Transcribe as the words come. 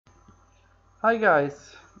Hi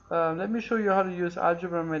guys, let me show you how to use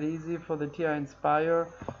Algebra made easy for the Ti-Nspire,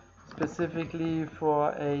 specifically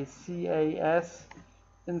for a CAS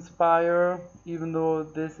Inspire. Even though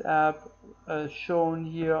this app is shown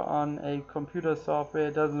here on a computer software,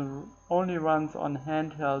 it doesn't only runs on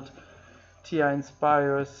handheld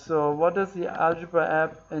Ti-Nspire. So what does the Algebra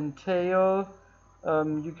app entail?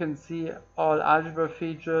 You can see all algebra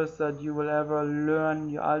features that you will ever learn in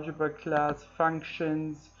your algebra class: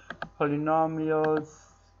 functions, polynomials,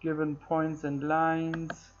 given points and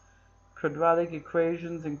lines, quadratic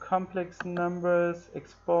equations and complex numbers,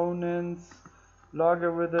 exponents,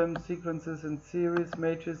 logarithms, sequences and series,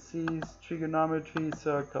 matrices, trigonometry,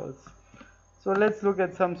 circles. So let's look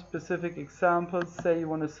at some specific examples. Say you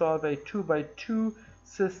want to solve a 2 by 2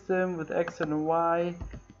 system with x and y.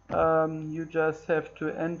 You just have to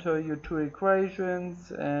enter your two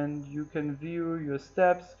equations and you can view your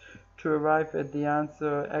steps to arrive at the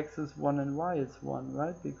answer. X is 1 and y is 1,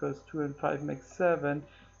 right? Because 2 and 5 make 7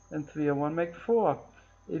 and 3 and 1 make 4.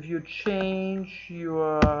 If you change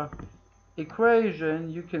your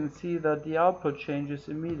equation, you can see that the output changes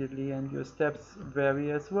immediately and your steps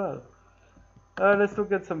vary as well. Let's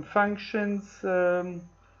look at some functions.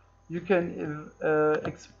 You can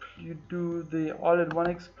you do the all-in-one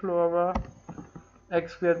explorer.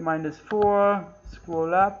 X squared minus 4,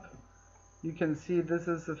 scroll up. You can see this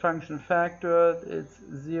is the function factor. It's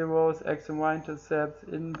zeros, x and y intercepts,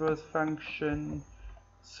 inverse function,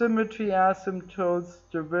 symmetry, asymptotes,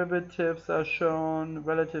 derivatives are shown,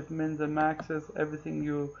 relative mins and maxes, everything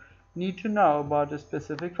you need to know about a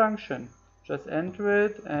specific function. Just enter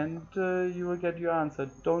it and you will get your answer.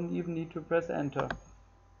 Don't even need to press enter.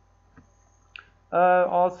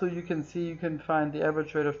 Also, you can see you can find the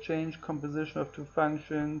average rate of change, composition of two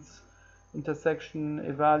functions, intersection,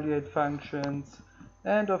 evaluate functions,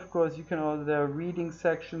 and of course you can also, there are reading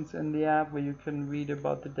sections in the app where you can read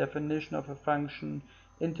about the definition of a function,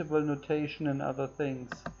 interval notation, and other things.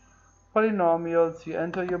 Polynomials, you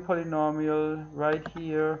enter your polynomial right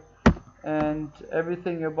here, and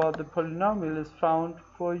everything about the polynomial is found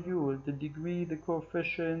for you: the degree, the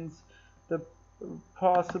coefficients, the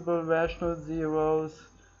possible rational zeros,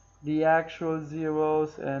 the actual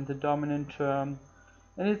zeros, and the dominant term.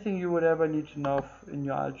 Anything you would ever need to know in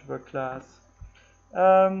your algebra class.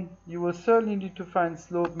 You will certainly need to find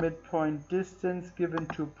slope, midpoint, distance given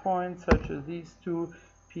 2 points, such as these two,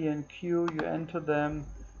 P and Q. You enter them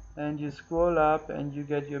and you scroll up and you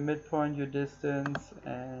get your midpoint, your distance,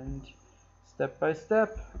 and step by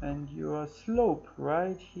step, and your slope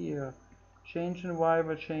right here. Change in y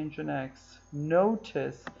by change in x.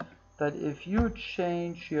 Notice that if you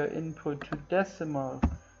change your input to decimal,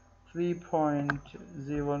 3.0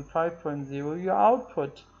 and 5.0, your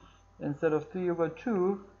output instead of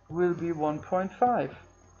 3/2 will be 1.5.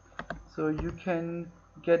 So you can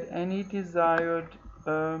get any desired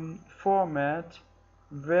format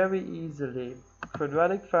very easily.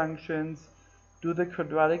 Quadratic functions, do the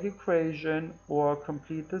quadratic equation or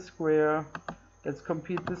complete the square. Let's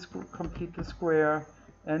complete the square,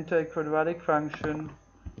 enter a quadratic function,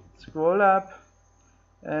 scroll up,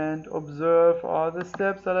 and observe all the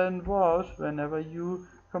steps that are involved whenever you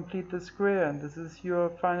complete the square. And this is your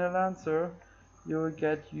final answer. You will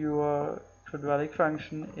get your quadratic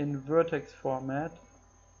function in vertex format.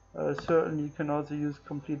 Certainly you can also use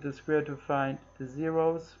complete the square to find the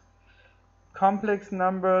zeros. Complex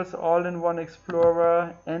numbers, all-in-one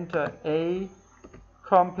explorer, enter a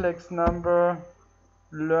complex number,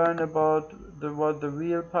 learn about what the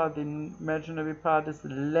real part, the imaginary part is, the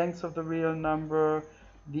length of the real number,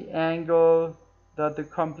 the angle that the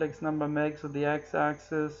complex number makes with the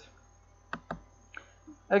x-axis.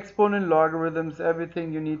 Exponent logarithms,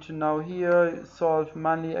 everything you need to know here. Solve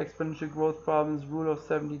money exponential growth problems, rule of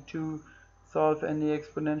 72, solve any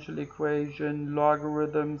exponential equation,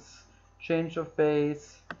 logarithms, change of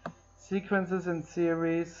base, sequences and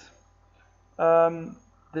series.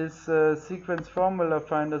 This sequence formula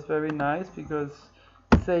finder is very nice because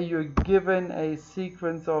say you're given a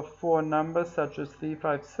sequence of 4 numbers such as 3,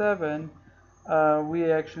 5, 7, we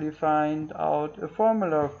actually find out a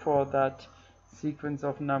formula for that sequence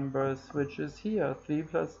of numbers, which is here: 3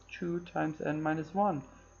 plus 2 times n minus 1,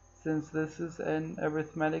 since this is an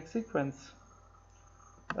arithmetic sequence.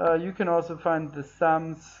 You can also find the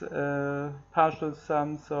sums, partial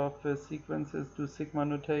sums of sequences, do sigma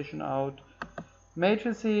notation out.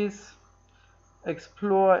 Matrices,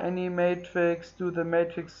 explore any matrix, do the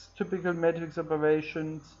typical matrix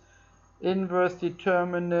operations, inverse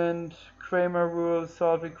determinant, Kramer rule,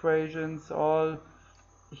 solve equations, all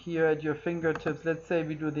here at your fingertips. Let's say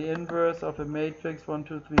we do the inverse of a matrix 1,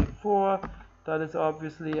 2, 3, 4. That is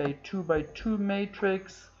obviously a 2 by 2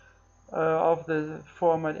 matrix of the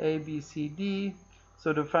format A, B, C, D.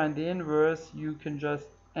 So to find the inverse, you can just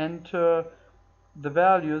enter the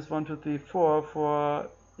values 1, 2, 3, 4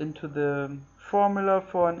 into the formula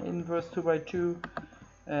for an inverse 2 by 2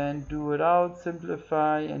 and do it out,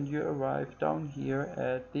 simplify, and you arrive down here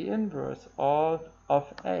at the inverse, all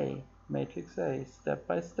of A, matrix A, step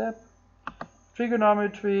by step.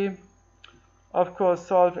 Trigonometry, of course,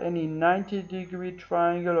 solve any 90-degree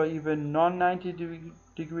triangle or even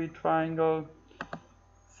non-90-degree triangle.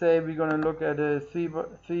 Say we're going to look at a 3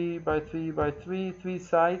 by 3 by 3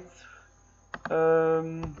 sides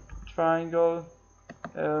triangle.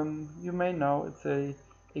 You may know it's a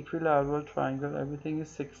equilateral triangle. Everything is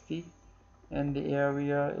 60 and the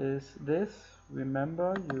area is this.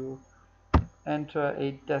 Remember, you enter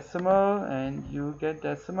a decimal and you get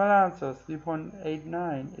decimal answers.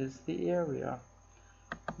 3.89 is the area.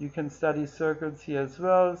 You can study circles here as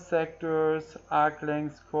well, sectors, arc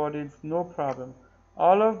lengths, coordinates, no problem.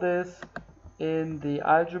 All of this in the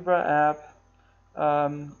Algebra app.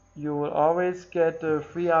 You will always get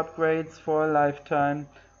free upgrades for a lifetime.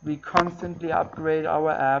 We constantly upgrade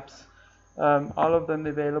our apps. All of them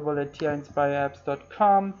available at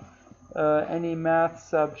Ti-NspireApps.com. Any math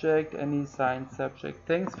subject, any science subject.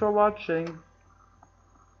 Thanks for watching.